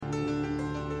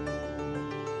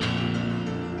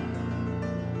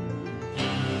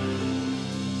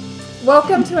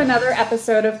Welcome to another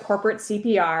episode of Corporate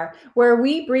CPR, where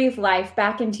we breathe life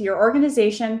back into your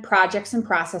organization, projects, and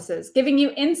processes, giving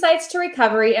you insights to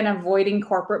recovery and avoiding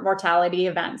corporate mortality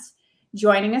events.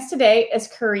 Joining us today is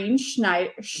Karine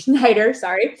Schneider.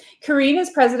 Karine is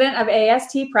president of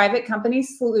AST Private Company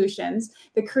Solutions,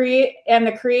 the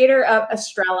creator of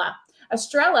Estrella.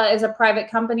 Estrella is a private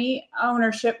company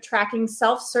ownership tracking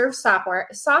self-serve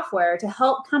software to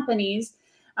help companies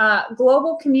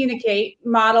global communicate,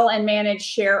 model, and manage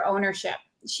share ownership.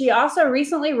 She also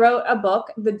recently wrote a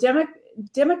book, The I'm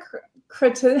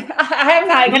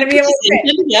not going to be able to say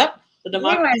it. Yep, the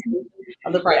democracy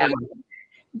of the private market.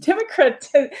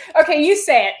 Okay, you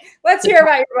say it. Let's hear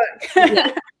about your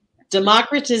book.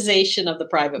 Democratization of the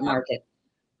private market.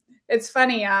 It's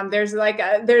funny.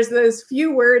 There's those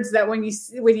few words that when you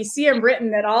see them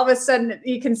written, that all of a sudden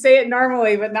you can say it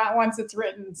normally, but not once it's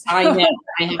written. So. I know.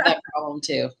 I have that problem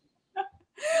too.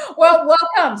 Well,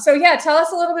 welcome. So yeah, tell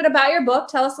us a little bit about your book.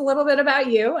 Tell us a little bit about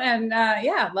you, and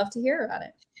I'd love to hear about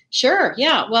it. Sure.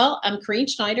 Yeah. Well, I'm Karine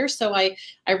Schneider. So I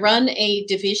run a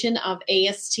division of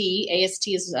AST. AST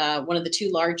is one of the two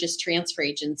largest transfer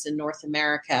agents in North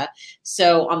America.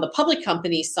 So on the public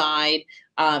company side,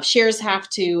 shares have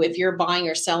to, if you're buying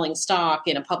or selling stock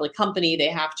in a public company, they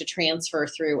have to transfer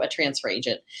through a transfer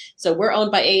agent. So we're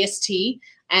owned by AST.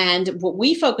 And what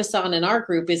we focus on in our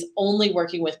group is only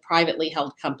working with privately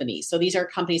held companies. So these are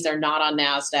companies that are not on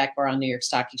NASDAQ or on New York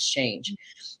Stock Exchange.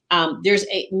 There's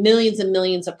millions and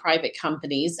millions of private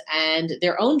companies, and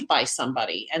they're owned by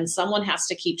somebody, and someone has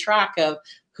to keep track of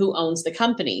who owns the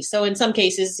company. So in some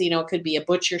cases, it could be a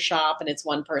butcher shop and it's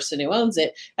one person who owns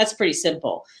it. That's pretty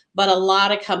simple. But a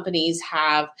lot of companies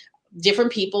have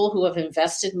different people who have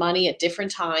invested money at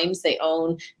different times. They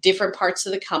own different parts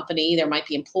of the company. There might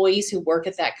be employees who work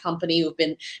at that company who've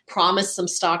been promised some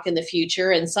stock in the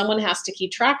future, and someone has to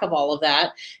keep track of all of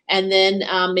that and then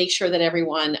make sure that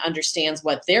everyone understands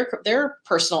what their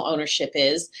personal ownership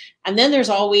is. And then there's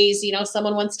always,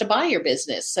 someone wants to buy your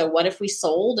business. So what if we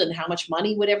sold, and how much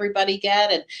money would everybody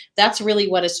get? And that's really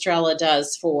what Estrella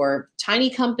does for tiny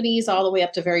companies all the way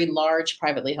up to very large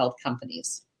privately held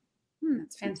companies.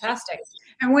 That's fantastic.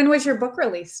 And when was your book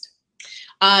released?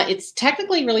 It's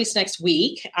technically released next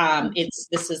week.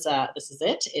 This is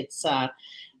it. It's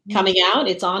coming out.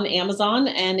 It's on Amazon,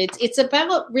 and it's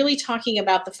about really talking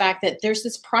about the fact that there's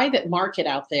this private market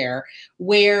out there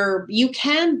where you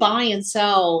can buy and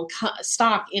sell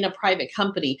stock in a private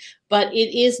company, but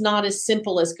it is not as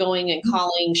simple as going and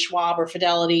calling Schwab or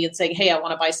Fidelity and saying, hey, I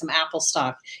want to buy some Apple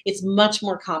stock. It's much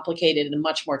more complicated and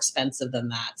much more expensive than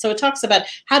that. So it talks about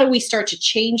how do we start to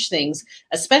change things,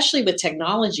 especially with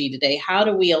technology today. How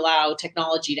do we allow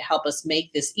technology to help us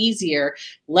make this easier,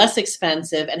 less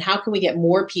expensive, and how can we get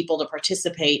more people to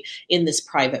participate in this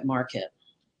private market?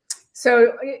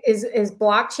 So is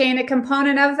blockchain a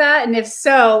component of that? And if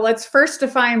so, let's first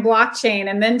define blockchain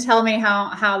and then tell me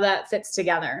how that fits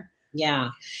together. Yeah.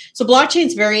 So blockchain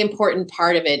is a very important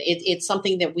part of it. It's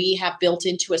something that we have built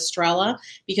into Estrella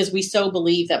because we so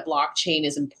believe that blockchain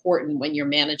is important when you're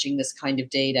managing this kind of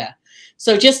data.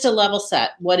 So just to level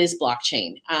set, what is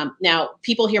blockchain? Now,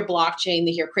 people hear blockchain,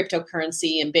 they hear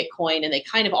cryptocurrency and Bitcoin, and they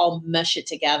kind of all mesh it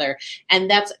together.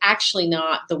 And that's actually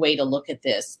not the way to look at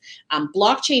this.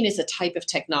 Blockchain is a type of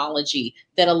technology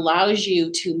that allows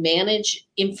you to manage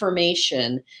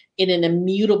information in an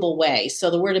immutable way.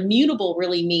 So the word immutable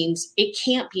really means it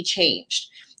can't be changed.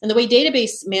 And the way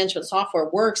database management software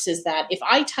works is that if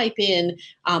I type in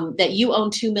that you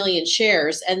own 2 million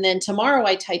shares, and then tomorrow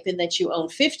I type in that you own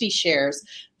 50 shares,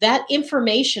 that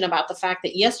information about the fact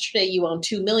that yesterday you owned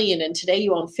 2 million and today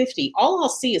you own 50, all I'll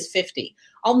see is 50.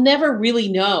 I'll never really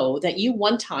know that you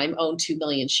one time owned 2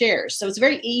 million shares. So it's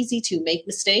very easy to make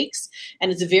mistakes,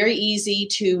 and it's very easy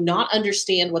to not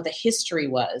understand what the history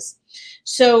was.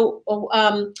 So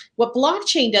what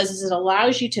blockchain does is it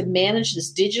allows you to manage this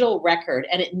digital record,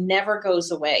 and it never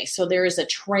goes away. So there is a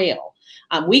trail.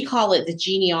 We call it the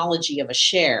genealogy of a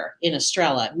share in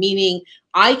Estrella, meaning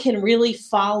I can really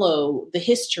follow the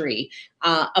history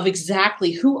of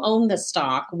exactly who owned the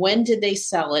stock, when did they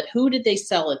sell it, who did they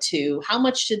sell it to, how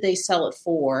much did they sell it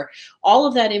for. All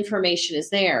of that information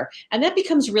is there. And that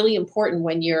becomes really important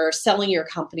when you're selling your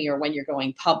company or when you're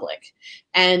going public.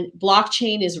 And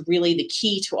blockchain is really the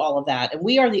key to all of that. And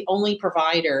we are the only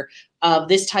provider of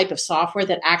this type of software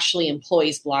that actually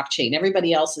employs blockchain.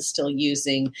 Everybody else is still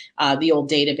using the old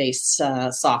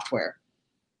database software.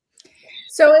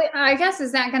 So I guess,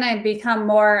 is that going to become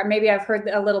more, maybe I've heard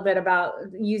a little bit about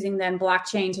using then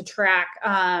blockchain to track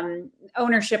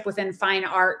ownership within fine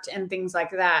art and things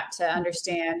like that, to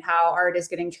understand how art is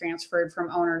getting transferred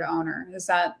from owner to owner. Is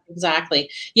that? Exactly.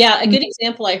 Yeah. A good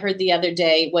example I heard the other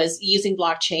day was using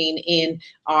blockchain in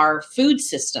our food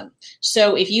system.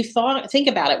 So if you think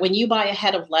about it, when you buy a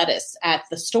head of lettuce at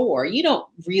the store, you don't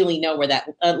really know where that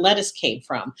lettuce came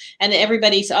from. And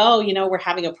everybody's, oh, we're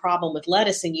having a problem with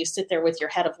lettuce. And you sit there with your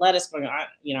head of lettuce going,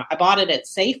 I bought it at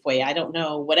Safeway. I don't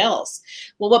know what else.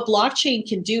 Well, what blockchain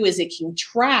can do is it can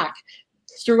track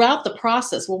throughout the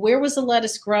process. Well, where was the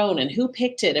lettuce grown, and who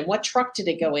picked it, and what truck did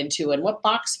it go into, and what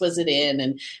box was it in,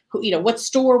 and what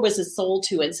store was it sold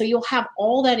to? And so you'll have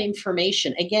all that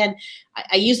information. Again,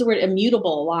 I use the word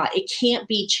immutable a lot. It can't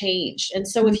be changed. And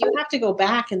so if you have to go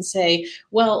back and say,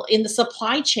 well, in the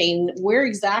supply chain, where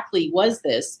exactly was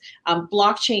this?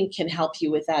 Blockchain can help you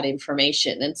with that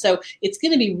information. And so it's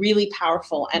going to be really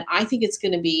powerful. And I think it's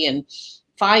going to be in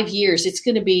 5 years, it's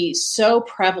going to be so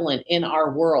prevalent in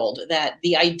our world that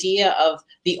the idea of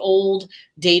the old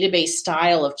database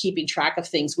style of keeping track of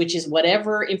things, which is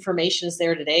whatever information is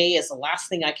there today is the last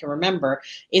thing I can remember,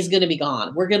 is going to be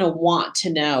gone. We're going to want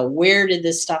to know, where did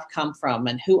this stuff come from,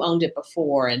 and who owned it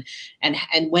before, and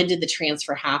when did the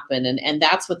transfer happen? And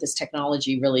that's what this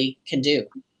technology really can do.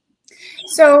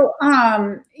 So,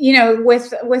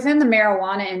 within the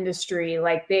marijuana industry,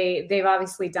 like they've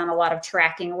obviously done a lot of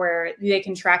tracking where they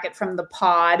can track it from the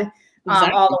pod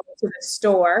Exactly. all the way to the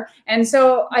store. And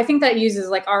so I think that uses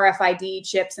like RFID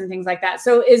chips and things like that.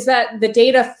 So is that the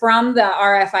data from the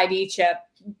RFID chip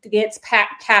gets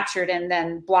captured and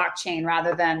then blockchain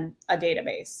rather than a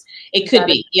database? It could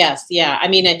be, yes. Yeah. I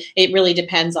mean, it really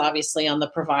depends, obviously, on the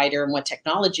provider and what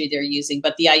technology they're using.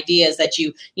 But the idea is that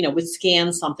you would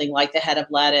scan something like the head of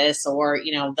lettuce, or,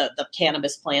 the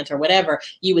cannabis plant or whatever.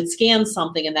 You would scan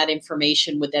something, and that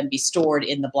information would then be stored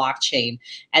in the blockchain,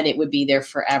 and it would be there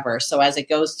forever. So as it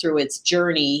goes through its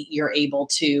journey, you're able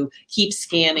to keep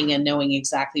scanning and knowing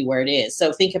exactly where it is.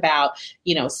 So think about,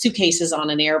 suitcases on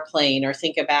an airplane, or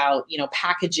think about,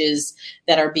 packages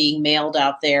that are being mailed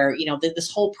out there.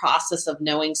 This whole process of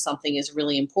knowing something is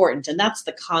really important. And that's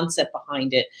the concept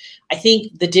behind it. I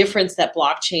think the difference that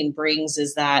blockchain brings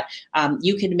is that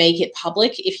you can make it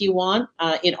public if you want.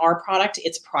 In our product,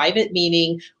 it's private,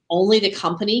 meaning only the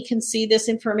company can see this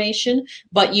information,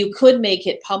 but you could make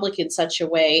it public in such a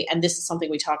way, and this is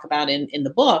something we talk about in the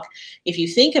book. If you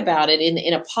think about it,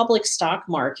 in a public stock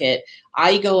market,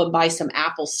 I go and buy some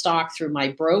Apple stock through my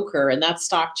broker, and that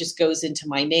stock just goes into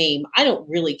my name. I don't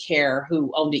really care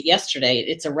who owned it yesterday.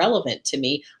 It's irrelevant to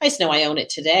me. I just know I own it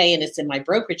today, and it's in my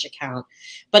brokerage account.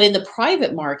 But in the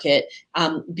private market,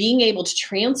 being able to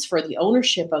transfer the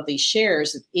ownership of these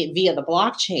shares via the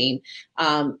blockchain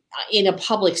in a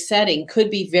public setting could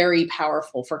be very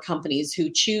powerful for companies who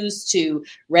choose to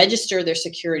register their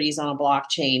securities on a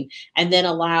blockchain and then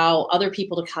allow other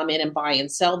people to come in and buy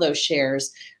and sell those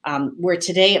shares. Where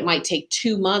today it might take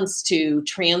 2 months to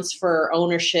transfer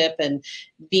ownership and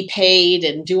be paid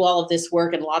and do all of this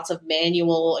work, and lots of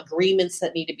manual agreements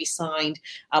that need to be signed.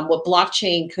 What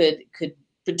blockchain could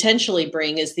potentially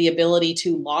bring is the ability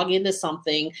to log into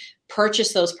something,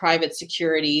 purchase those private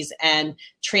securities, and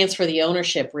transfer the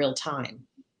ownership real time.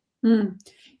 Some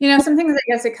things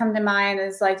I guess that come to mind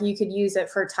is like you could use it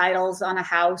for titles on a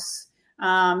house,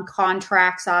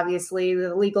 contracts. Obviously,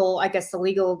 the legal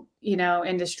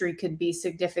industry could be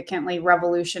significantly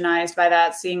revolutionized by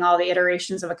that, seeing all the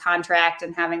iterations of a contract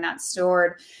and having that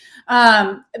stored.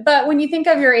 But when you think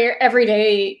of your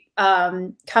everyday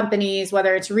companies,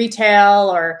 whether it's retail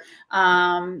or,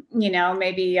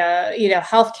 maybe,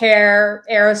 healthcare,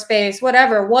 aerospace,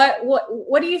 whatever,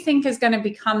 what do you think is going to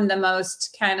become the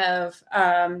most kind of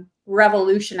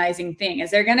revolutionizing thing?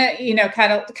 Is there going to,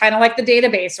 kind of like the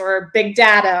database or big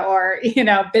data or,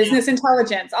 business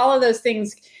intelligence, all of those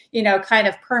things, kind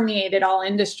of permeated all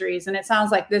industries. And it sounds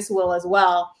like this will as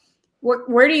well.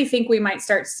 Where do you think we might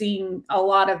start seeing a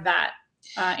lot of that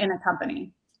in a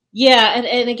company? Yeah.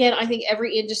 And again, I think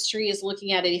every industry is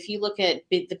looking at it. If you look at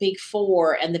the big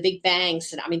four and the big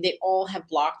banks, and I mean, they all have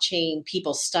blockchain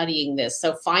people studying this.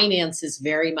 So finance is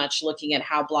very much looking at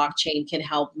how blockchain can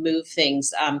help move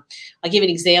things. I'll give an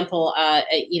example.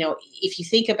 If you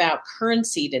think about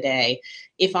currency today,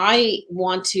 if I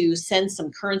want to send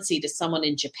some currency to someone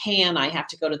in Japan, I have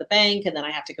to go to the bank, and then I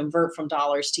have to convert from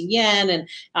dollars to yen, and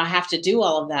I have to do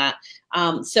all of that.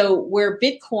 So where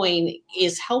Bitcoin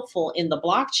is helpful in the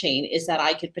blockchain is that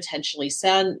I could potentially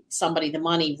send somebody the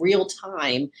money real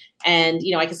time, and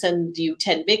I can send you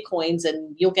 10 Bitcoins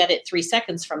and you'll get it 3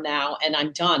 seconds from now, and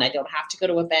I'm done. I don't have to go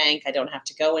to a bank. I don't have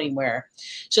to go anywhere.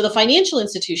 So the financial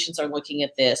institutions are looking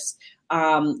at this.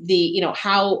 How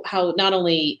not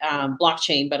only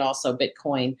blockchain but also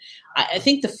Bitcoin. I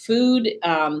think the food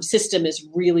system is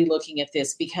really looking at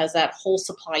this because that whole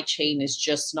supply chain is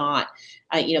just not.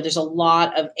 There's a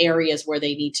lot of areas where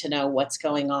they need to know what's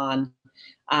going on.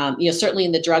 Certainly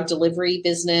in the drug delivery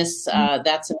business,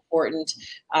 that's important.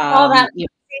 All that.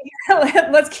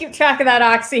 Let's keep track of that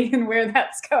oxy and where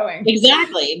that's going.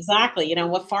 Exactly.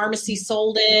 What pharmacy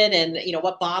sold it, and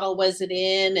what bottle was it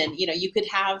in, and you could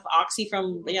have oxy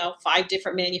from 5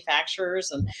 different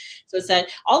manufacturers, and so it's that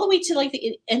all the way to like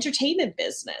the entertainment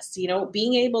business.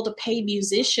 Being able to pay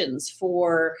musicians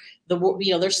for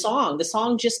their song. The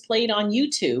song just played on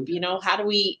YouTube. How do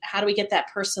we get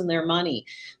that person their money?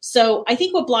 So I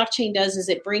think what blockchain does is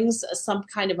it brings some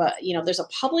kind of there's a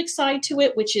public side to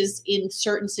it, which is in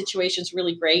certain situations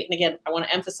really great. And again, I want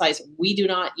to emphasize we do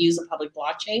not use a public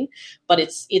blockchain, but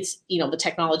it's the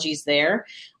technology is there,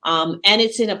 and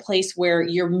it's in a place where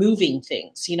you're moving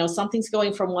things. Something's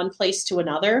going from one place to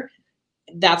another.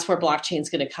 That's where blockchain is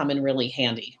going to come in really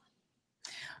handy.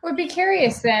 Would be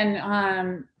curious then.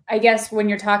 I guess when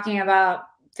you're talking about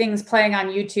things playing on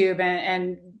YouTube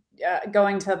and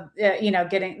going to,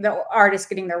 getting the artist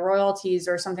getting their royalties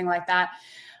or something like that,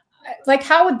 like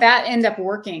how would that end up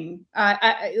working?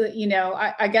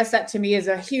 I guess that to me is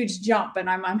a huge jump, and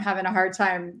I'm having a hard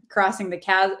time crossing the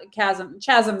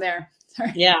chasm there.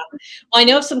 Sorry. Yeah. Well, I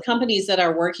know of some companies that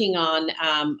are working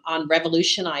on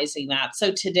revolutionizing that.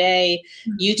 So today,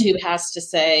 YouTube has to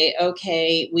say,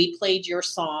 okay, we played your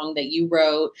song that you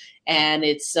wrote, and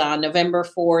it's November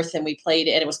 4th, and we played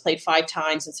it, and it was played 5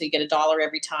 times, and so you get $1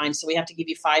 every time. So we have to give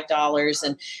you $5,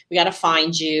 and we got to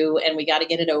find you, and we got to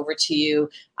get it over to you.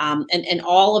 And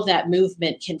all of that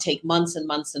movement can take months and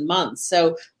months and months.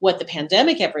 So what the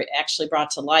pandemic actually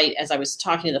brought to light, as I was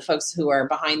talking to the folks who are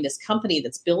behind this company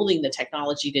that's building the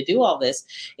technology to do all this,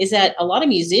 is that a lot of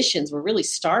musicians were really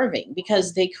starving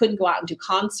because they couldn't go out and do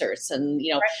concerts, and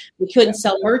we couldn't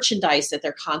sell merchandise at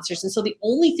their concerts. And so the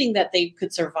only thing that they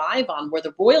could survive on were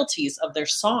the royalties of their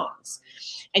songs.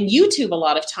 And YouTube a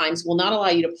lot of times will not allow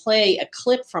you to play a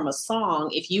clip from a song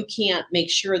if you can't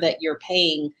make sure that you're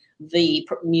paying the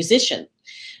musician.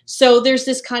 So there's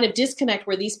this kind of disconnect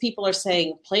where these people are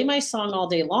saying, play my song all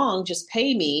day long, just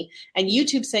pay me. And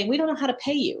YouTube saying, we don't know how to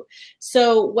pay you.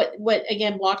 So what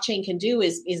again, blockchain can do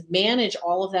is manage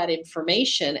all of that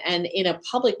information. And in a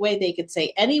public way, they could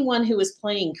say anyone who is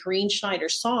playing Kareen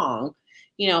Schneider's song,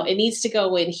 it needs to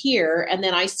go in here. And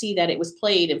then I see that it was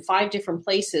played in 5 different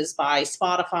places by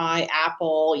Spotify,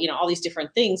 Apple, all these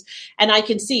different things. And I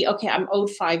can see, okay, I'm owed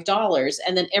 $5.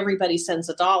 And then everybody sends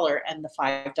 $1 and the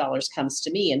 $5 comes to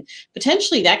me. And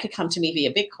potentially that could come to me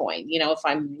via Bitcoin. If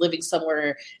I'm living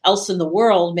somewhere else in the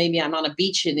world, maybe I'm on a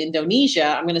beach in Indonesia,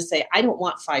 I'm going to say, I don't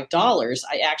want $5.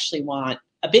 I actually want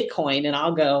a Bitcoin, and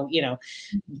I'll go,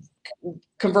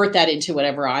 convert that into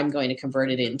whatever I'm going to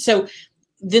convert it in. So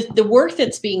the work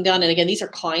that's being done, and again, these are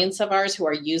clients of ours who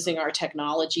are using our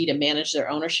technology to manage their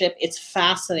ownership. It's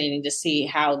fascinating to see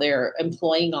how they're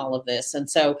employing all of this. And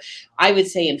so I would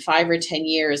say in 5 or 10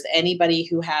 years, anybody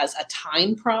who has a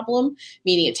time problem,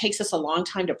 meaning it takes us a long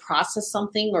time to process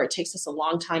something, or it takes us a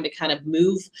long time to kind of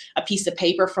move a piece of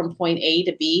paper from point A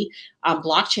to B,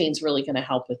 blockchain is really going to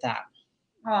help with that.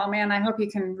 Oh man, I hope you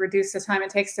can reduce the time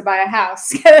it takes to buy a house.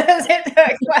 There's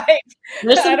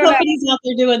some companies out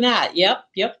there doing that. Yep.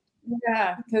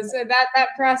 Yeah, because that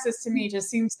process to me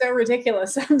just seems so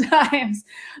ridiculous sometimes.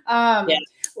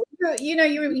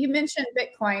 You mentioned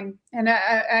Bitcoin, and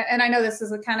I know this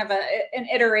is a kind of an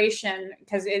iteration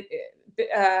because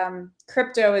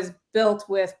crypto is built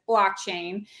with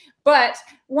blockchain. But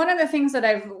one of the things that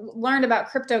I've learned about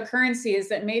cryptocurrency is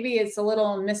that maybe it's a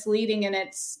little misleading in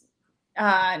its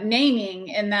naming,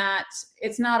 in that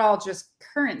it's not all just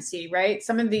currency, right?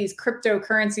 Some of these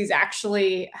cryptocurrencies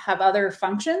actually have other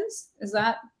functions. Is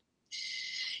that?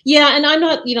 Yeah, and I'm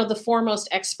not, the foremost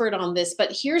expert on this,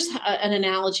 but here's an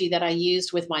analogy that I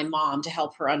used with my mom to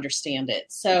help her understand it.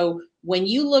 So when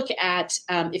you look at,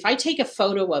 if I take a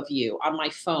photo of you on my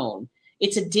phone,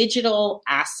 it's a digital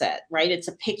asset, right? It's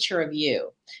a picture of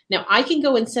you. Now I can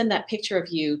go and send that picture of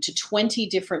you to 20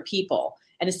 different people,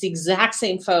 and it's the exact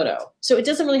same photo. So it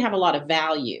doesn't really have a lot of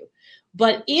value.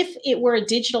 But if it were a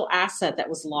digital asset that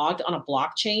was logged on a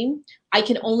blockchain, I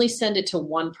can only send it to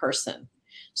one person.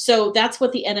 So that's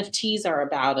what the NFTs are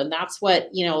about. And that's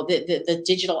what, the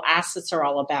digital assets are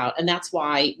all about. And that's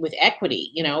why with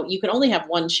equity, you can only have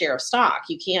one share of stock.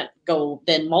 You can't go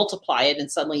then multiply it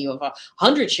and suddenly you have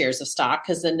 100 shares of stock,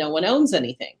 because then no one owns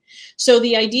anything. So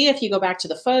the idea, if you go back to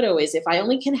the photo, is if I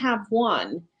only can have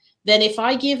one, then if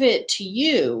I give it to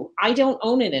you, I don't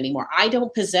own it anymore. I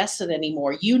don't possess it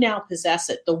anymore. You now possess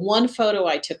it. The one photo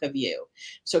I took of you.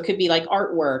 So it could be like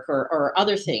artwork or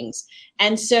other things.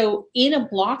 And so in a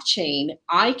blockchain,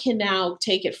 I can now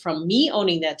take it from me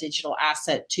owning that digital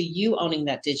asset to you owning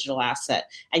that digital asset.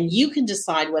 And you can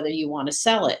decide whether you want to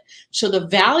sell it. So the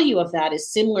value of that is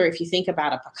similar if you think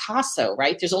about a Picasso,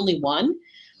 right? There's only one.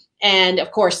 And of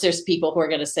course, there's people who are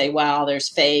going to say, well, there's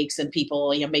fakes, and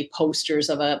people make posters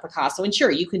of a Picasso. And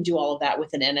sure, you can do all of that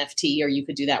with an NFT, or you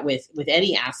could do that with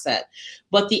any asset.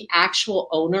 But the actual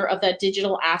owner of that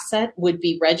digital asset would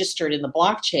be registered in the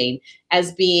blockchain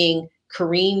as being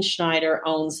Corrine Schneider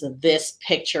owns this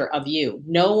picture of you.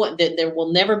 No, there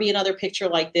will never be another picture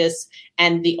like this.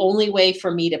 And the only way for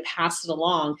me to pass it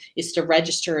along is to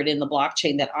register it in the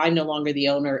blockchain that I'm no longer the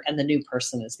owner and the new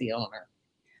person is the owner.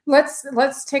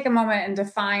 Let's take a moment and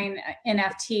define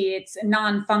NFT. It's a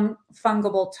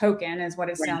non-fungible token is what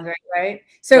it sounds like, right?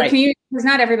 So right. Because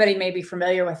not everybody may be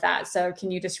familiar with that. So can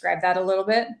you describe that a little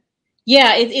bit?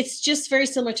 Yeah, it's just very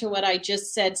similar to what I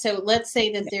just said. So let's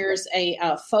say that there's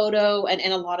a photo,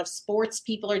 and a lot of sports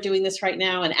people are doing this right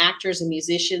now, and actors and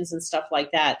musicians and stuff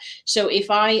like that. So if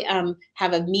I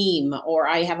have a meme, or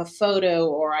I have a photo,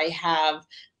 or I have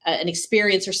an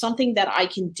experience or something that I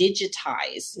can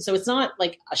digitize. So it's not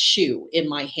like a shoe in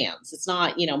my hands. It's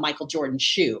not, Michael Jordan's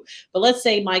shoe. But let's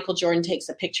say Michael Jordan takes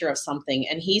a picture of something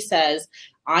and he says,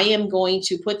 I am going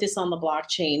to put this on the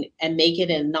blockchain and make it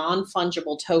a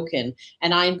non-fungible token.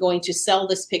 And I'm going to sell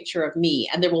this picture of me.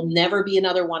 And there will never be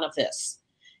another one of this.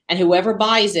 And whoever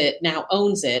buys it now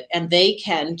owns it, and they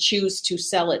can choose to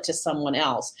sell it to someone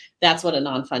else. That's what a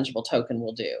non-fungible token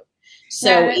will do.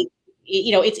 So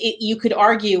you could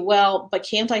argue, well, but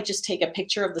can't I just take a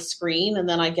picture of the screen and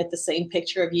then I get the same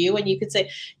picture of you? And you could say,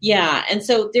 yeah. And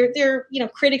so there are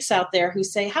critics out there who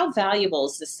say, how valuable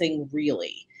is this thing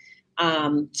really?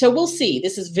 So we'll see.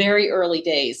 This is very early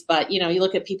days, but you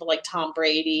look at people like Tom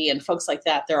Brady and folks like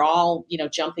that. They're all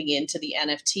jumping into the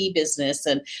NFT business,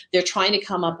 and they're trying to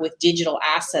come up with digital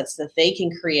assets that they can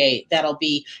create that'll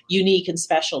be unique and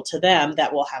special to them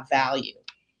that will have value.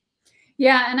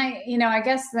 Yeah. And I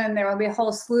guess then there will be a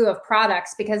whole slew of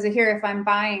products, because here, if I'm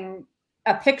buying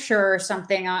a picture or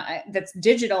something that's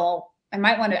digital, I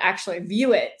might want to actually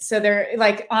view it. So they're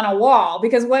like on a wall,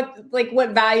 because what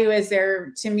value is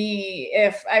there to me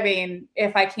if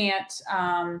I can't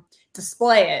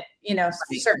display it,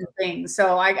 certain things.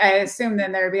 So I assume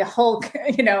then there'd be a whole,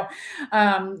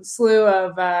 slew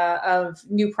of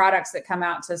new products that come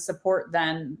out to support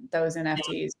then those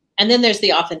NFTs. And then there's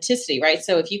the authenticity, right?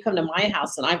 So if you come to my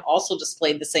house and I've also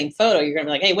displayed the same photo, you're going to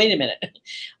be like, hey, wait a minute.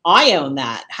 I own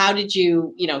that. How did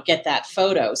you, get that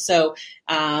photo? So,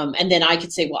 and then I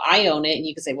could say, well, I own it. And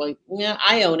you could say, well, yeah,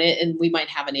 I own it. And we might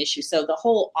have an issue. So the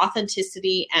whole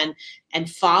authenticity and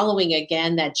following,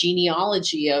 again, that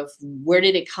genealogy of where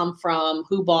did it come from,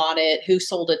 who bought it, who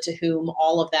sold it to whom,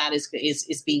 all of that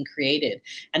is being created.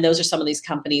 And those are some of these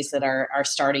companies that are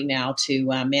starting now to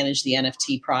manage the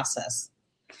NFT process.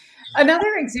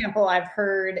 Another example I've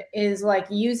heard is like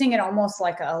using it almost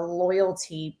like a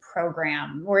loyalty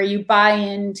program, where you buy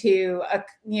into a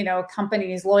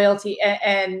company's loyalty,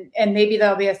 and maybe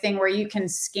there'll be a thing where you can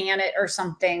scan it or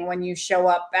something when you show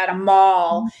up at a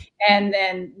mall, and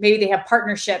then maybe they have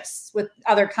partnerships with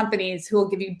other companies who will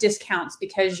give you discounts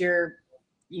because you're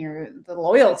the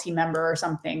loyalty member or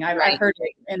something. I've heard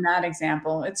it in that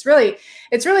example. It's really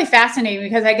fascinating,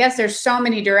 because I guess there's so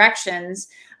many directions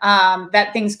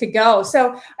that things could go.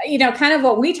 So, kind of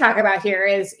what we talk about here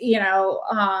is,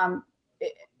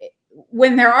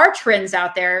 when there are trends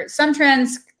out there, some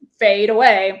trends fade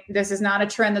away. This is not a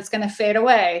trend that's going to fade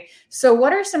away. So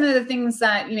what are some of the things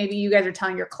that maybe you guys are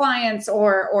telling your clients,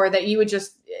 or that you would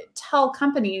just tell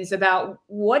companies about?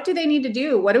 What do they need to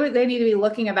do? What do they need to be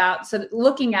looking at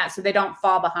so they don't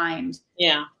fall behind?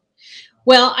 Yeah.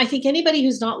 Well, I think anybody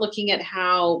who's not looking at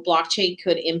how blockchain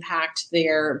could impact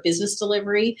their business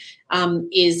delivery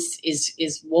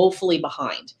is woefully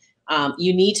behind.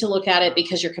 You need to look at it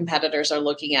because your competitors are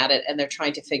looking at it and they're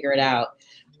trying to figure it out.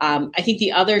 I think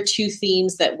the other two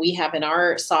themes that we have in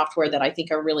our software that I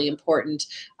think are really important,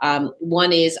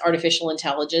 one is artificial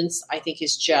intelligence. I think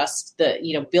is just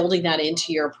building that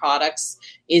into your products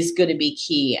is going to be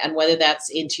key. And whether that's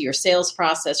into your sales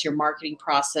process, your marketing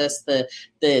process, the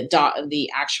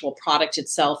actual product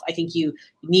itself, I think you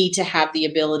need to have the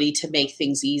ability to make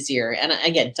things easier. And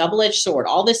again, double-edged sword,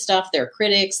 all this stuff, there are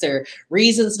critics, there are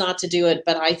reasons not to do it.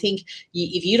 But I think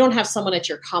if you don't have someone at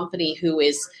your company who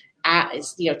is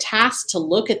tasked to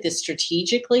look at this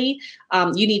strategically,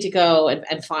 you need to go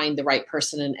and find the right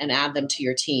person and add them to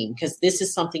your team, because this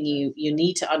is something you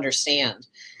need to understand.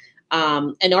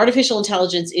 And artificial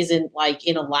intelligence isn't like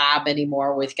in a lab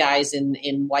anymore with guys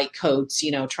in white coats,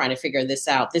 trying to figure this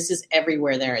out. This is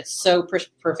everywhere there. It's so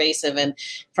pervasive. And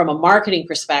from a marketing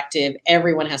perspective,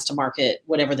 everyone has to market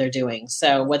whatever they're doing.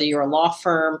 So whether you're a law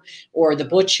firm or the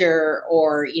butcher,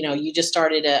 or, you just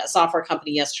started a software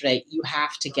company yesterday, you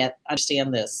have to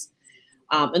understand this.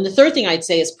 And the third thing I'd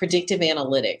say is predictive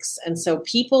analytics. And so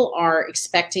people are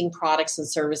expecting products and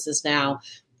services now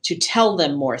to tell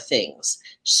them more things.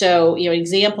 So, an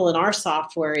example in our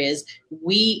software is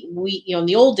we in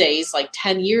the old days, like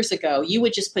 10 years ago, you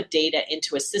would just put data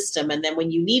into a system. And then when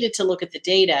you needed to look at the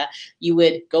data, you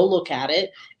would go look at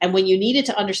it. And when you needed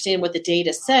to understand what the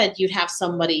data said, you'd have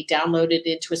somebody download it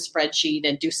into a spreadsheet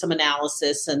and do some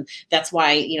analysis. And that's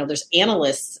why, there's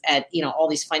analysts at, all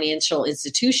these financial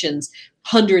institutions,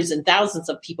 hundreds and thousands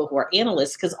of people who are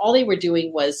analysts, because all they were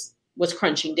doing was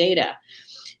crunching data.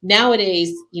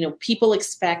 Nowadays, people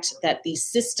expect that these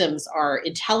systems are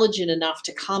intelligent enough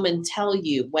to come and tell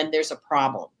you when there's a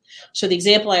problem. So the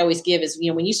example I always give is,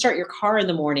 when you start your car in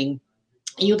the morning,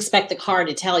 you expect the car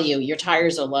to tell you your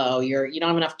tires are low, you don't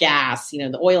have enough gas,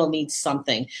 the oil needs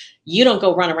something. You don't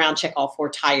go run around, check all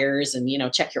 4 tires and,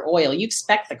 check your oil. You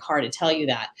expect the car to tell you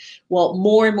that. Well,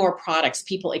 more and more products,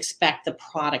 people expect the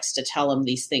products to tell them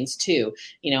these things too.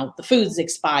 The food's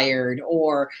expired,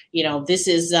 or, this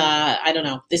is,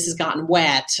 this has gotten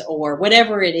wet, or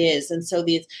whatever it is. And so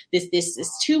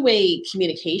this two-way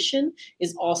communication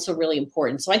is also really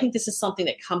important. So I think this is something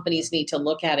that companies need to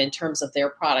look at in terms of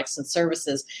their products and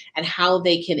services and how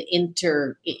they can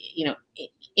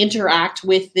interact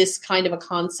with this kind of a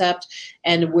concept,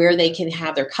 and where they can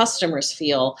have their customers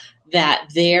feel that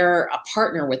they're a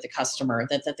partner with the customer,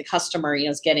 that the customer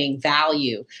is getting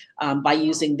value by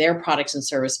using their products and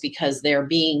service, because they're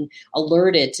being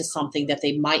alerted to something that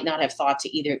they might not have thought to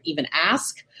either even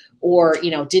ask, or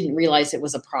didn't realize it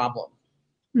was a problem.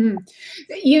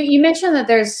 You mentioned that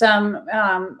there's some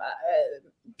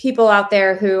people out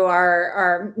there who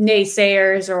are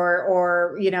naysayers,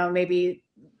 or maybe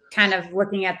kind of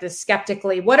looking at this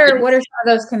skeptically. What are some of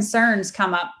those concerns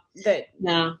come up that?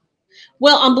 Yeah.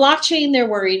 Well, on blockchain, they're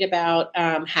worried about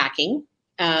hacking.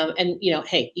 And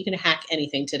hey, you can hack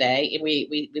anything today.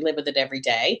 We live with it every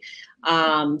day.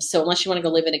 So unless you want to go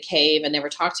live in a cave and never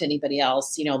talk to anybody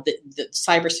else, the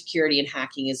cybersecurity and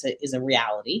hacking is a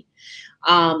reality.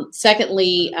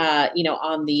 Secondly,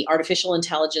 on the artificial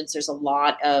intelligence, there's a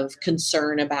lot of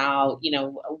concern about,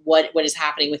 what is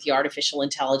happening with the artificial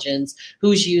intelligence,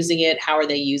 who's using it, how are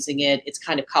they using it. It's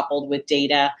kind of coupled with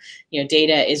data.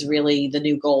 Data is really the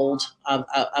new gold of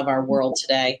our world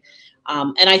today.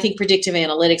 And I think predictive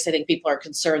analytics, I think people are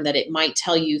concerned that it might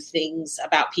tell you things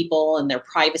about people and their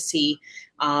privacy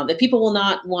that people will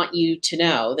not want you to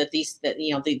know, that these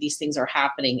things are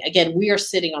happening. Again, we are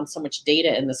sitting on so much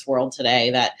data in this world today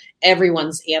that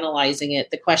everyone's analyzing it.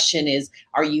 The question is,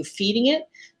 are you feeding it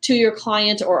to your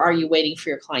client, or are you waiting for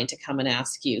your client to come and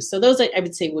ask you? So those, I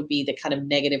would say, would be the kind of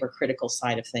negative or critical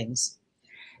side of things.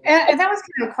 And that was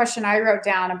kind of a question I wrote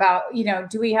down about,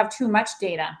 do we have too much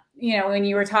data? When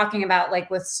you were talking about,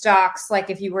 like, with stocks, like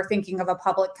if you were thinking of a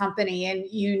public company and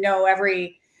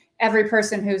every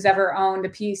person who's ever owned a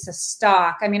piece of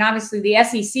stock. I mean, obviously the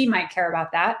SEC might care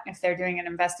about that if they're doing an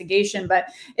investigation, but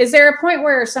is there a point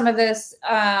where some of this,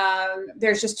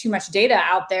 there's just too much data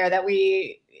out there that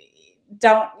we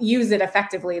don't use it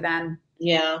effectively then?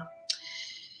 Yeah.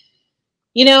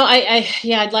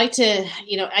 I'd like to,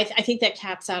 I think that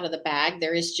cat's out of the bag.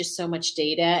 There is just so much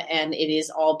data, and it is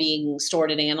all being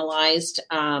stored and analyzed.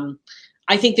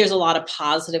 I think there's a lot of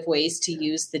positive ways to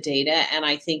use the data. And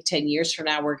I think 10 years from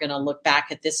now, we're going to look back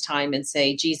at this time and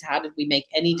say, geez, how did we make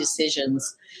any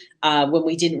decisions when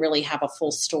we didn't really have a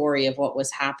full story of what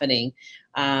was happening?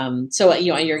 So, in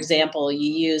your example,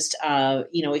 you used,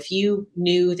 if you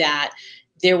knew that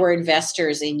there were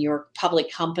investors in your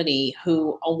public company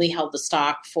who only held the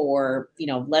stock for,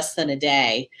 less than a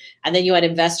day. And then you had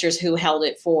investors who held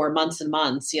it for months and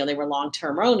months, they were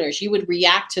long-term owners. You would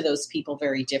react to those people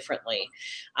very differently.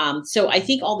 So I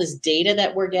think all this data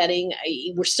that we're getting,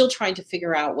 we're still trying to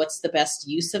figure out what's the best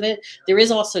use of it. There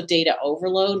is also data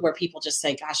overload where people just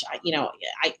say, gosh,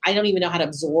 I don't even know how to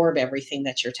absorb everything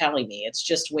that you're telling me. It's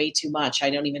just way too much. I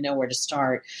don't even know where to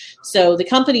start. So the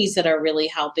companies that are really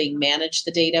helping manage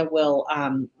the data will,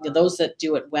 those that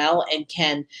do it well and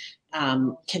can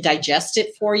digest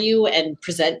it for you and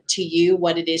present to you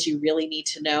what it is you really need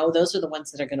to know. Those are the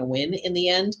ones that are going to win in the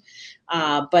end.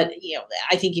 But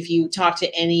I think if you talk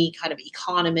to any kind of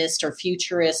economist or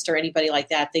futurist or anybody like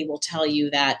that, they will tell you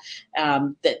that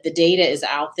that the data is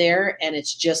out there and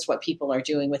it's just what people are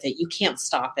doing with it. You can't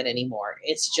stop it anymore.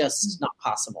 It's just not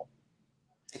possible.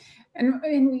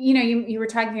 And you were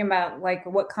talking about like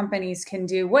what companies can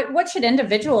do. What should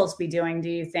individuals be doing, do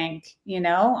you think,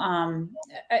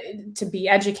 to be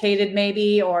educated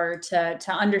maybe, or to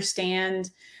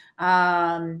understand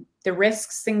the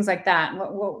risks, things like that?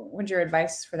 What would your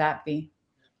advice for that be?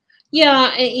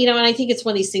 Yeah, and I think it's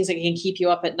one of these things that can keep you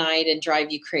up at night and drive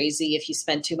you crazy if you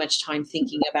spend too much time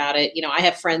thinking about it. I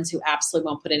have friends who absolutely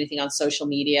won't put anything on social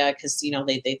media because,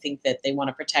 they think that they want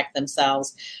to protect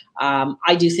themselves.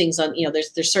 I do things on,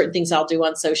 there's certain things I'll do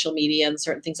on social media and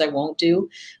certain things I won't do.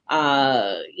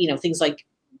 Things like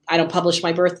I don't publish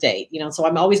my birthday, so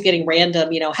I'm always getting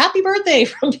random, happy birthday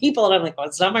from people. And I'm like, well,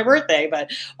 it's not my birthday,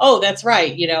 but, oh, that's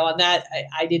right. On that,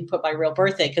 I didn't put my real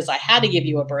birthday because I had to give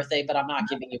you a birthday, but I'm not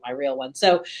giving you my real one.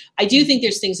 So I do think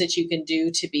there's things that you can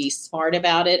do to be smart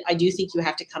about it. I do think you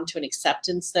have to come to an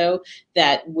acceptance, though,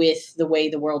 that with the way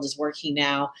the world is working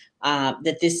now,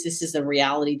 that this is a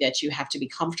reality that you have to be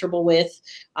comfortable with.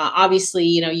 Obviously,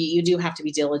 you do have to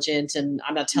be diligent, and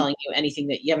I'm not telling you anything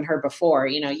that you haven't heard before.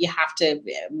 You have to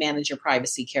manage your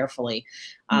privacy carefully.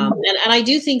 And I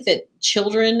do think that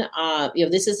children,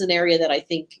 this is an area that I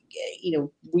think,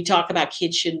 we talk about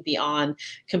kids shouldn't be on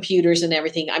computers and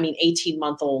everything. I mean,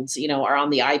 18-month-olds, are on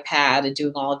the iPad and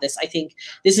doing all of this. I think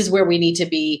this is where we need to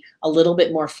be a little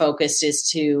bit more focused, is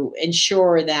to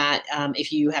ensure that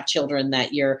if you have children,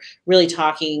 that you're really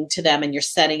talking to them and you're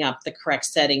setting up the correct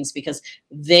settings, because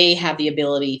they have the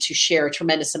ability to share a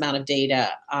tremendous amount of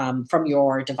data from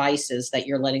your devices that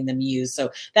you're letting them use.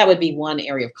 So that would be one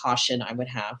area of caution I would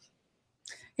have.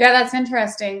 Yeah, that's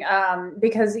interesting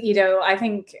because, I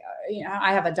think,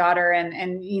 I have a daughter and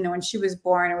when she was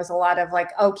born, it was a lot of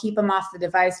like, oh, keep them off the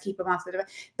device, keep them off the device.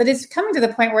 But it's coming to the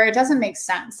point where it doesn't make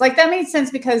sense. Like that made sense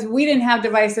because we didn't have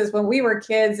devices when we were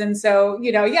kids. And so,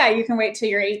 yeah, you can wait till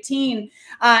you're 18.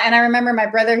 And I remember my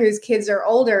brother, whose kids are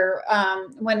older,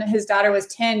 when his daughter was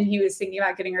 10, he was thinking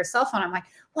about getting her cell phone. I'm like,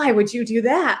 why would you do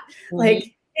that? Mm-hmm.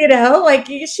 Like, like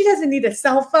she doesn't need a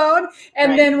cell phone.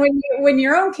 And right. Then when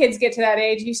your own kids get to that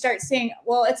age, you start seeing,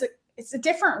 well, it's a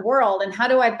different world. And how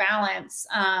do I balance,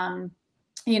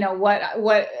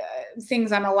 what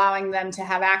things I'm allowing them to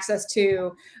have access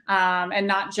to, and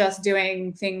not just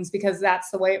doing things because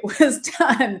that's the way it was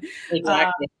done.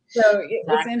 Exactly.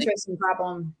 It's an interesting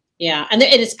problem. Yeah. And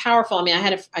it is powerful. I mean, I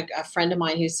had a friend of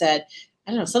mine who said,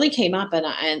 I don't know, something came up and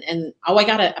I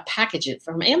got a package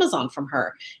from Amazon from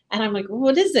her. And I'm like, well,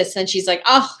 what is this? And she's like,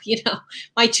 oh,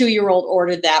 my 2-year-old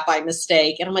ordered that by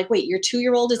mistake. And I'm like, wait, your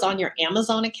 2-year-old is on your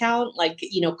Amazon account? Like,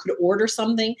 could order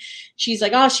something? She's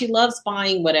like, oh, she loves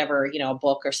buying whatever, a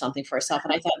book or something for herself.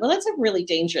 And I thought, well, that's a really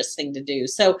dangerous thing to do.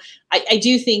 So I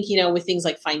do think, with things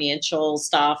like financial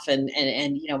stuff and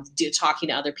talking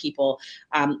to other people,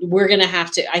 we're going to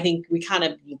have to, I think we kind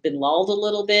of been lulled a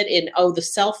little bit in, the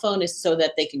cell phone is so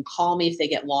that they can call me if they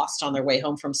get lost on their way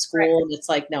home from school. Right. And it's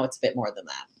like, no, it's a bit more than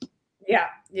that. Yeah.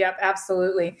 Yep.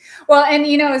 Absolutely. Well, and,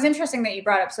 it's interesting that you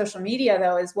brought up social media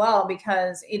though, as well,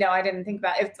 because, I didn't think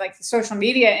about if like the social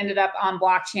media ended up on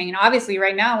blockchain. Obviously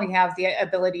right now we have the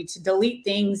ability to delete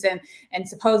things and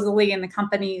supposedly in the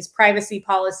company's privacy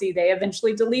policy, they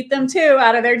eventually delete them too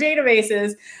out of their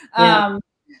databases. Yeah.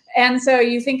 And so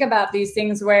you think about these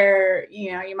things where,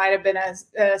 you might have been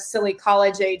a silly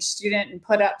college age student and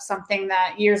put up something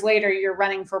that years later you're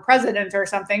running for president or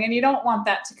something, and you don't want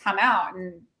that to come out.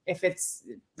 And if it's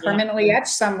permanently etched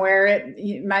somewhere,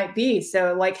 it might be.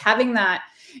 So like having that,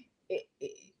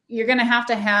 you're going to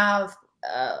have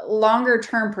a longer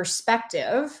term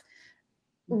perspective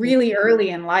really early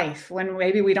in life when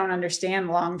maybe we don't understand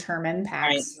long-term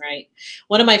impacts. Right.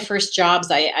 One of my first jobs,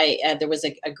 I there was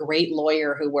a great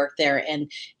lawyer who worked there,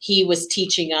 and he was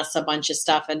teaching us a bunch of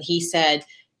stuff. And he said,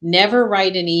 never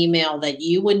write an email that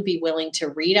you wouldn't be willing to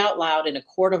read out loud in a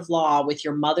court of law with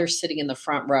your mother sitting in the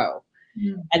front row.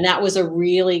 Mm. And that was a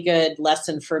really good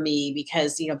lesson for me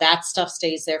because, that stuff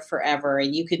stays there forever.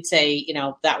 And you could say,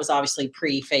 that was obviously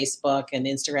pre-Facebook and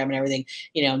Instagram and everything,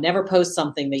 never post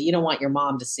something that you don't want your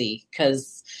mom to see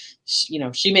because,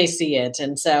 she may see it.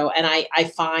 And so, and I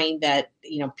find that,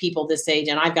 people this age,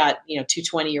 and I've got, two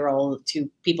 20-year-old, two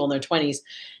people in their 20s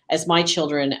as my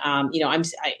children, a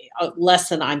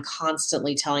lesson I'm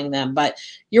constantly telling them. But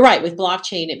you're right, with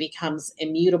blockchain, it becomes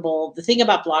immutable. The thing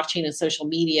about blockchain and social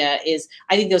media is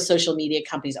I think those social media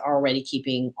companies are already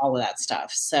keeping all of that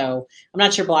stuff. So I'm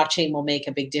not sure blockchain will make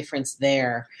a big difference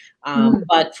there.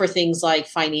 But for things like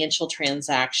financial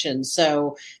transactions,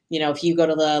 so, if you go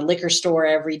to the liquor store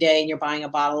every day and you're buying a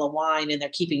bottle of wine and they're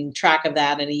keeping track of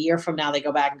that, and a year from now they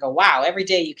go back and go, wow, every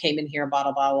day you came in here and bought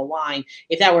a bottle of wine.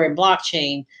 If that were in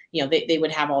blockchain, they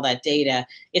would have all that data.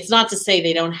 It's not to say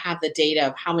they don't have the data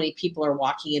of how many people are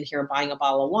walking in here and buying a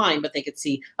bottle of wine, but they could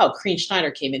see, oh, Corrine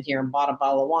Schneider came in here and bought a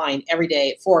bottle of wine every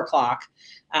day at 4:00.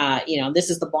 This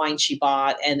is the wine she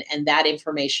bought, and that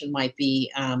information might be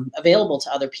available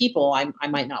to other people. I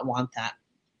might not want that.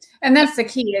 And that's the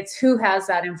key. It's who has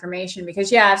that information,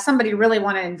 because if somebody really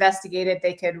want to investigate it,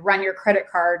 they could run your credit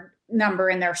card number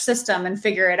in their system and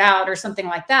figure it out or something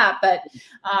like that. But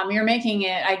you're making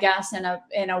it, I guess,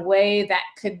 in a way that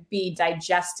could be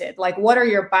digested. Like, what are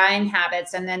your buying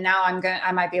habits? And then now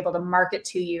I might be able to market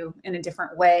to you in a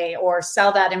different way, or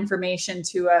sell that information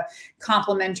to a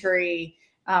complementary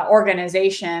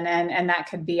organization, and that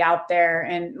could be out there,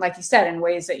 and like you said, in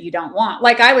ways that you don't want.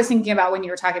 Like, I was thinking about when you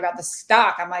were talking about the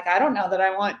stock, I'm like, I don't know that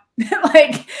I want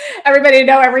like everybody to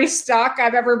know every stock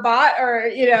I've ever bought or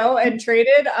and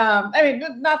traded. I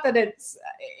mean, not that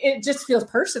it just feels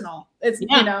personal. It's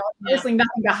obviously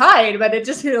nothing to hide, but it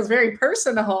just feels very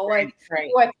personal, like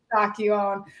what stock you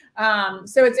own.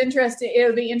 So it's interesting.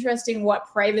 It'll be interesting what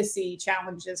privacy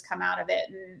challenges come out of it,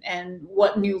 and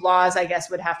what new laws, I guess,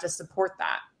 would have to support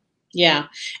that. Yeah.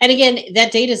 And again,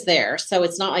 that data is there. So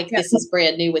it's not like this is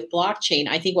brand new with blockchain.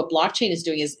 I think what blockchain is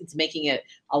doing is it's making it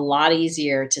a lot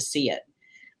easier to see it.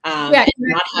 And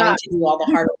not having to do all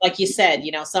the hard work. Like you said,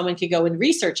 someone could go and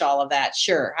research all of that.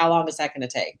 Sure. How long is that going to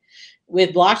take?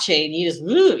 With blockchain, you just,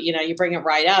 you bring it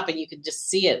right up and you can just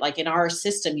see it. Like in our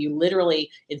system, you literally,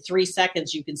 in 3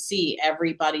 seconds, you can see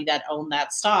everybody that owned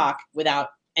that stock without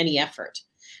any effort.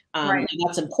 And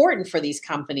that's important for these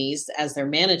companies as they're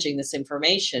managing this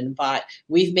information. But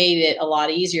we've made it a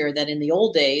lot easier than in the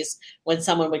old days when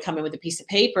someone would come in with a piece of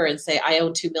paper and say, I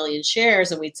own 2 million shares.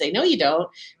 And we'd say, no, you don't.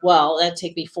 Well, that'd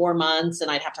take me 4 months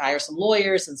and I'd have to hire some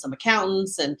lawyers and some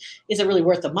accountants. And is it really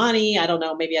worth the money? I don't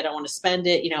know. Maybe I don't want to spend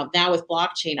it. Now with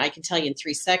blockchain, I can tell you in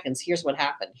 3 seconds, here's what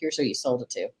happened. Here's who you sold it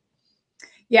to.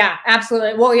 Yeah,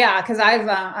 absolutely. Well, yeah, because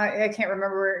I can't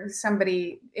remember,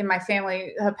 somebody in my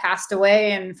family passed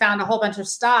away and found a whole bunch of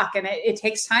stock, and it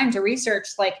takes time to research,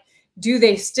 like, do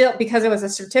they still, because it was a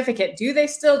certificate, do they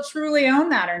still truly own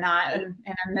that or not? And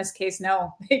in this case,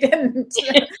 no, they didn't.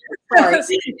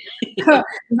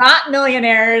 Not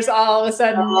millionaires all of a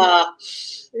sudden.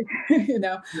 When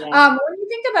you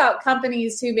think about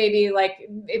companies who maybe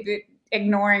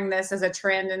ignoring this as a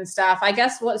trend and stuff, I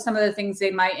guess what some of the things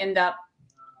they might end up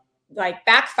like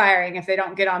backfiring if they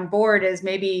don't get on board is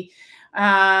maybe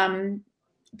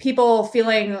people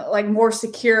feeling like more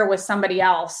secure with somebody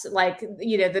else, like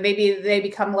maybe they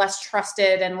become less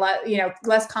trusted and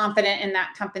less confident in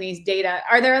that company's data.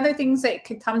 Are there other things that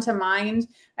could come to mind,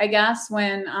 I guess,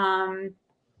 when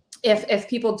if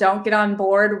people don't get on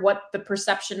board, what the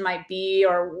perception might be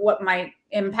or what might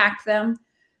impact them?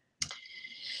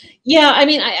 Yeah, I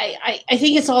mean, I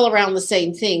think it's all around the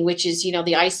same thing, which is,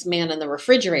 the Iceman and the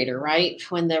refrigerator, right?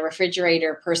 When the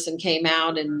refrigerator person came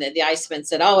out and the Iceman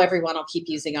said, oh, everyone will keep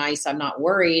using ice, I'm not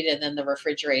worried. And then the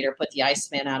refrigerator put the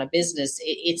Iceman out of business.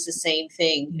 It's the same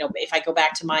thing. If I go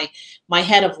back to my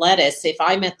head of lettuce, if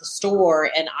I'm at the store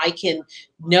and I can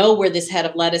know where this head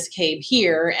of lettuce came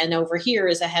here and over here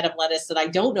is a head of lettuce that I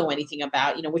don't know anything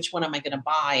about, which one am I going to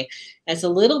buy? And it's a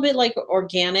little bit like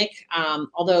organic,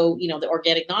 although, the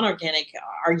organic, non-organic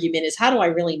argument is, how do I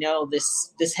really know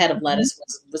this head of lettuce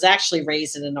was actually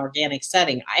raised in an organic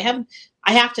setting? I have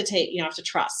to have to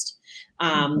trust.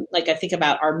 Like I think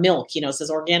about our milk, it says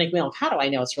organic milk. How do I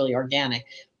know it's really organic?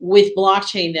 With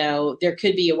blockchain, though, there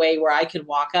could be a way where I could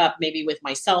walk up maybe with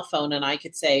my cell phone and I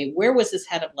could say, where was this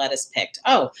head of lettuce picked?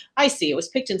 Oh, I see. It was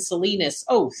picked in Salinas.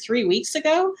 Oh, 3 weeks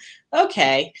ago?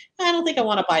 Okay. I don't think I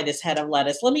want to buy this head of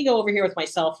lettuce. Let me go over here with my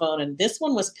cell phone. And this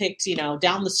one was picked,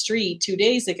 down the street 2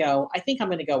 days ago. I think I'm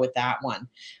going to go with that one.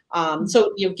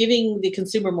 So, giving the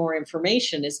consumer more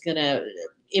information is going to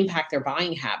impact their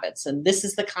buying habits. And this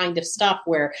is the kind of stuff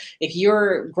where if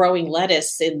you're growing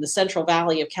lettuce in the Central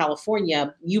Valley of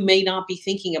California, you may not be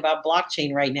thinking about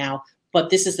blockchain right now, but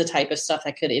this is the type of stuff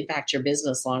that could impact your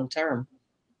business long term.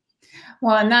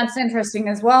 Well, and that's interesting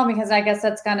as well, because I guess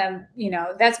that's going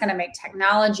to make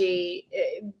technology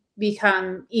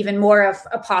become even more of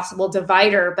a possible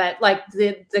divider. But like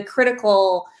the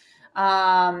critical,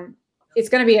 it's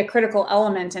going to be a critical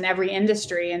element in every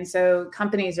industry. And so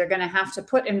companies are going to have to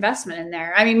put investment in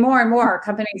there. I mean, more and more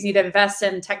companies need to invest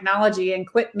in technology and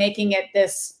quit making it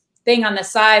this thing on the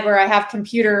side where I have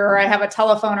computer or I have a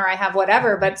telephone or I have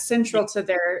whatever, but central to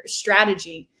their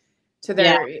strategy, to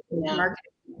their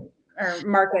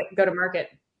market, go to market.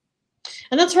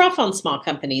 And that's rough on small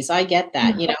companies. I get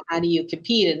that. You know, how do you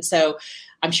compete? And so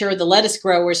I'm sure the lettuce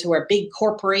growers who are big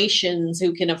corporations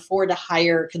who can afford to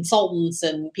hire consultants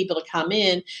and people to come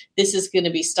in, this is going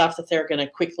to be stuff that they're going to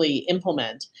quickly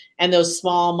implement. And those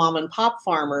small mom and pop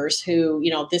farmers who,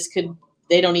 you know,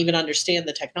 they don't even understand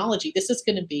the technology. This is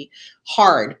going to be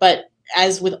hard. But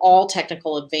as with all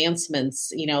technical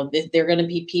advancements, you know, there are going to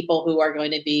be people who are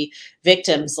going to be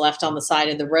victims left on the side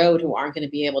of the road who aren't going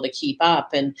to be able to keep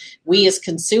up. And we as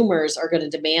consumers are going to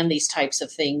demand these types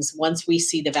of things once we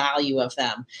see the value of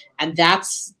them. And that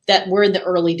we're in the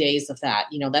early days of that.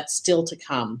 You know, that's still to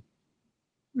come.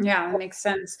 Yeah, that makes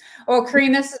sense. Well,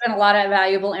 Corinne, this has been a lot of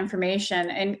valuable information.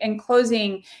 And in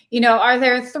closing, you know, are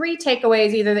there 3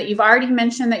 takeaways either that you've already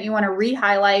mentioned that you want to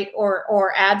re-highlight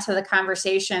or add to the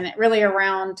conversation really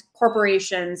around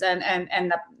corporations and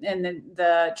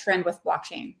the trend with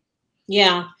blockchain?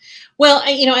 Yeah. Well,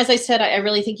 you know, as I said, I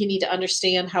really think you need to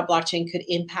understand how blockchain could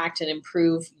impact and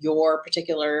improve your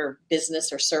particular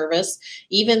business or service.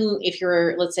 Even if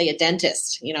you're, let's say, a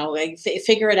dentist, you know,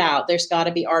 figure it out. There's got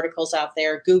to be articles out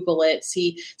there. Google it.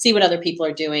 See what other people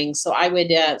are doing. So I would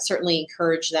certainly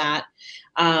encourage that.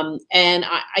 And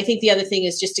I think the other thing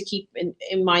is just to keep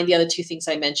in mind the other 2 things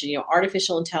I mentioned, you know,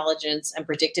 artificial intelligence and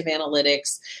predictive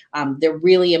analytics. They're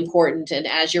really important. And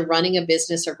as you're running a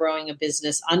business or growing a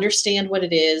business, understand what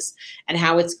it is and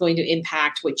how it's going to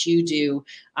impact what you do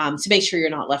to make sure you're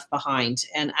not left behind.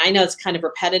 And I know it's kind of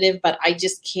repetitive, but I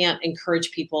just can't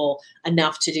encourage people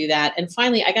enough to do that. And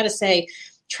finally, I got to say,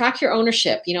 track your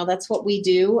ownership. You know, that's what we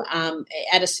do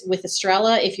with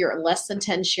Estrella. If you're less than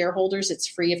 10 shareholders, it's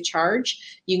free of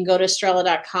charge. You can go to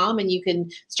Estrella.com and you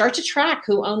can start to track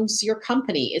who owns your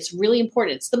company. It's really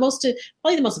important. It's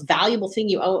probably the most valuable thing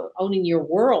you own in your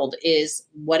world is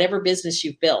whatever business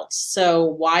you've built. So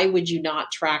why would you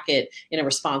not track it in a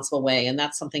responsible way? And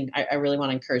that's something I really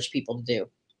want to encourage people to do.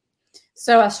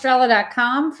 So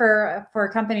Estrella.com for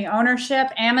company ownership,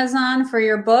 Amazon for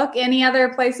your book. Any other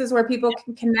places where people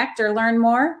can connect or learn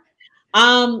more?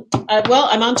 Well,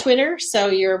 I'm on Twitter, so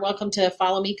you're welcome to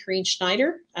follow me, Corinne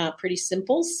Schneider. Pretty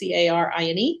simple,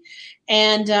 Carine.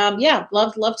 And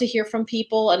love to hear from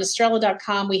people. At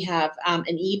Estrella.com, we have an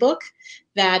ebook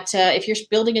that if you're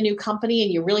building a new company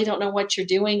and you really don't know what you're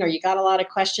doing or you got a lot of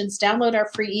questions, download our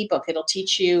free ebook. It'll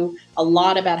teach you a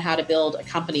lot about how to build a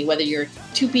company, whether you're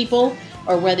 2 people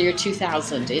or whether you're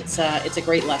 2,000. It's a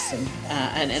great lesson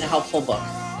and a helpful book.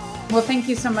 Well, thank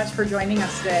you so much for joining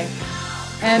us today.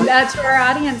 And to our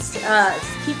audience,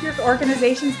 keep your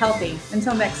organizations healthy.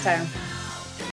 Until next time.